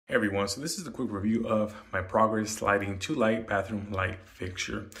Everyone, so this is a quick review of my Progress Lighting 2-Light bathroom light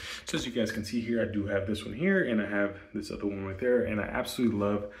fixture. So as you guys can see here, I do have this one here and I have this other one right there, and I absolutely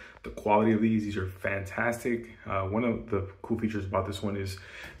love the quality of these. These are fantastic. One of the cool features about this one is,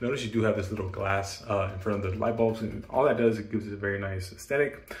 notice you do have this little glass in front of the light bulbs, and all that does, it gives it a very nice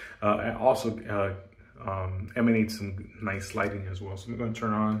aesthetic. And also emanates some nice lighting as well. So I'm going to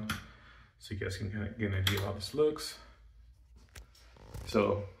turn on so you guys can kind of get an idea of how this looks.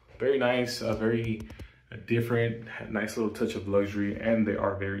 So very nice, very different, nice little touch of luxury, and they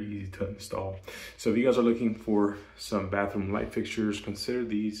are very easy to install. So if you guys are looking for some bathroom light fixtures, consider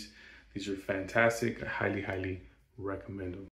these. These are fantastic. I highly recommend them.